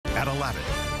at 11.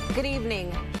 Good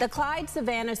evening. The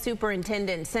Clyde-Savannah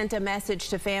superintendent sent a message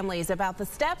to families about the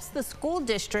steps the school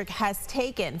district has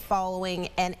taken following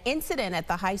an incident at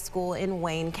the high school in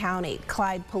Wayne County.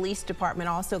 Clyde Police Department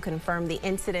also confirmed the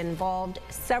incident involved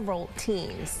several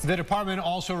teens. The department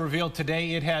also revealed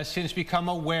today it has since become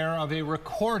aware of a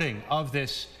recording of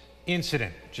this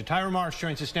incident. Jatira Marsh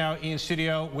joins us now in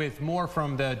studio with more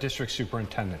from the district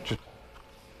superintendent.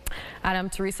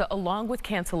 Adam, Teresa, along with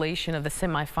cancellation of the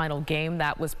semifinal game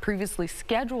that was previously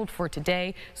scheduled for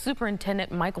today,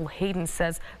 Superintendent Michael Hayden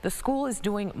says the school is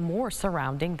doing more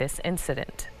surrounding this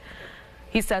incident.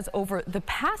 He says over the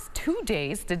past 2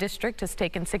 days, the district has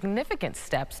taken significant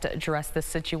steps to address this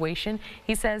situation.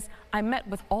 He says, I met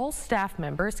with all staff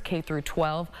members, K through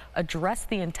 12, addressed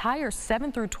the entire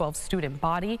 7 through 12 student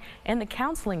body, and the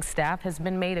counseling staff has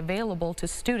been made available to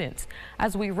students.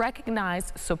 As we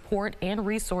recognize support and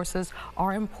resources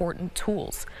are important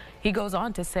tools. He goes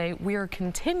on to say we are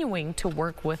continuing to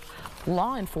work with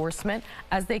law enforcement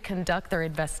as they conduct their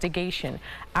investigation.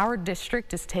 Our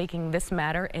district is taking this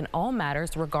matter and all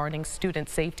matters regarding student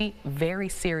safety very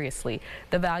seriously.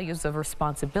 The values of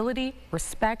responsibility,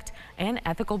 respect, and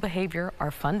ethical behavior are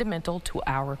fundamental to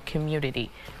our community.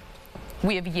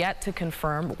 We have yet to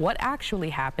confirm what actually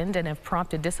happened and have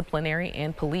prompted disciplinary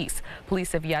and police.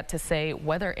 Police have yet to say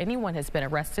whether anyone has been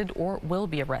arrested or will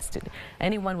be arrested.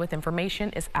 Anyone with information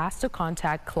is asked to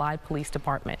contact Clyde Police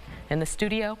Department. In the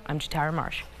studio, I'm Jatira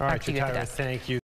Marsh. All right, Back to you at the Jatira, desk. thank you.